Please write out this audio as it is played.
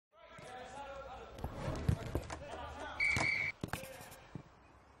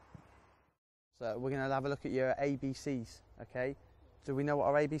So we're going to have a look at your ABCs, okay? Do we know what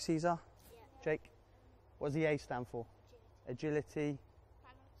our ABCs are? Yeah. Jake? What does the A stand for? Agility,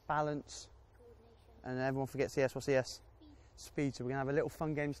 balance, and everyone forgets the S. What's the S? Speed. So we're going to have a little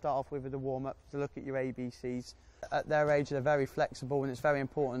fun game to start off with the warm-up to look at your ABCs. At their age, they're very flexible, and it's very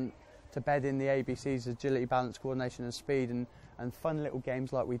important to bed in the ABCs, agility, balance, coordination and speed, and fun little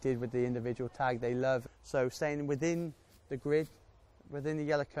games like we did with the individual tag they love. So staying within the grid, within the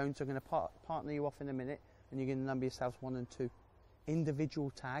yellow cones, so I'm going to partner you off in a minute, and you're going to number yourselves 1 and 2.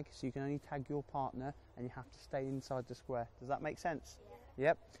 Individual tag, so you can only tag your partner, and you have to stay inside the square. Does that make sense? Yeah.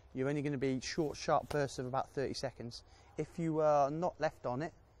 Yep. You're only going to be short, sharp bursts of about 30 seconds. If you are not left on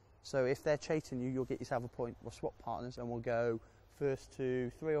it, so if they're chasing you, you'll get yourself a point. We'll swap partners, and we'll go first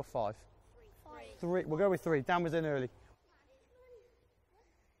to 3 or 5? 3. We'll go with 3. Dan was in early.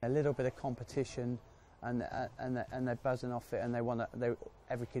 A little bit of competition, and they're buzzing off it, and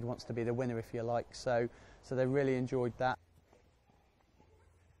every kid wants to be the winner, if you like. So they really enjoyed that.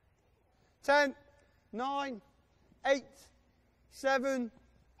 10, 9, 8, 7,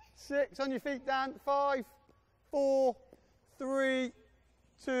 6. On your feet, Dan. 5, 4, 3,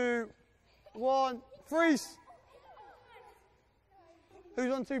 2, 1. Freeze.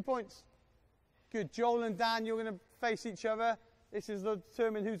 Who's on 2 points? Good. Joel and Dan, you're going to face each other. This is to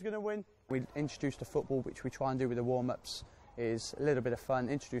determine who's going to win. We introduced the football, which we try and do with the warm-ups, is a little bit of fun.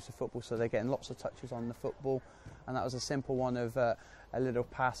 Introduce the football so they're getting lots of touches on the football. And that was a simple one of a little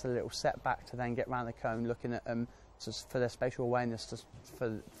pass, a little setback to then get round the cone, looking at them just for their spatial awareness, just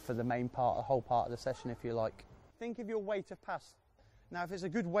for the main part, the whole part of the session, if you like. Think of your weight of pass. Now, if it's a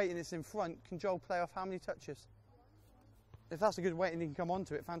good weight and it's in front, can Joel play off how many touches? If that's a good weight and he can come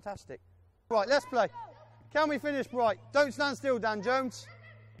onto it, fantastic. Right, let's play. Can we finish bright? Don't stand still, Dan Jones.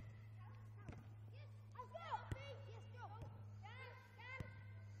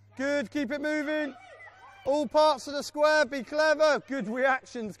 Good, keep it moving. All parts of the square, be clever. Good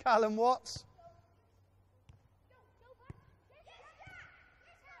reactions, Callum Watts.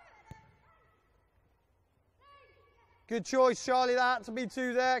 Good choice, Charlie. That had to be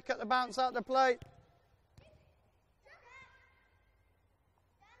 2 there. Cut the bounce out the plate.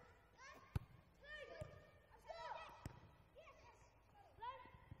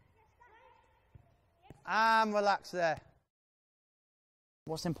 And relax there.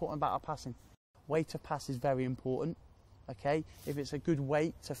 What's important about our passing? Weight of pass is very important, okay? If it's a good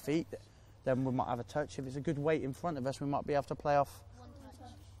weight to feet, then we might have a touch. If it's a good weight in front of us, we might be able to play off. 1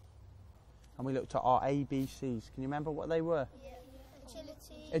 touch. And we looked at our ABCs. Can you remember what they were? Yeah.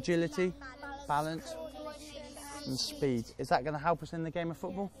 Agility, balance and speed. Is that going to help us in the game of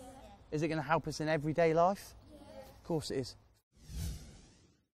football? Is it going to help us in everyday life? Of course it is.